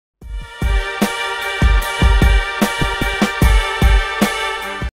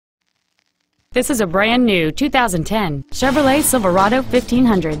This is a brand new 2010 Chevrolet Silverado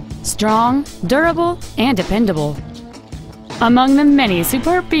 1500. Strong, durable, and dependable. Among the many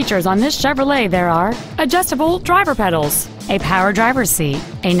superb features on this Chevrolet there are adjustable driver pedals, a power driver's seat,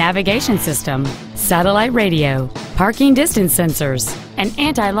 a navigation system, satellite radio, parking distance sensors, an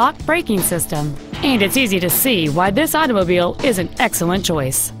anti-lock braking system, and it's easy to see why this automobile is an excellent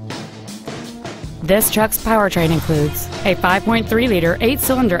choice. This truck's powertrain includes a 5.3-liter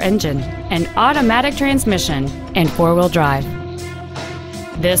 8-cylinder engine, an automatic transmission, and 4-wheel drive.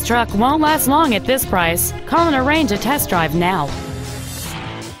 This truck won't last long at this price. Call and arrange a test drive now.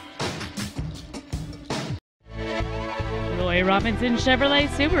 Roy Robinson Chevrolet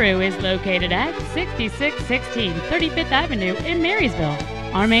Subaru is located at 6616 35th Avenue in Marysville.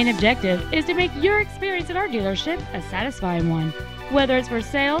 Our main objective is to make your experience at our dealership a satisfying one, whether it's for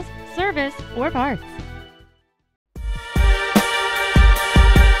sales, service, or parts.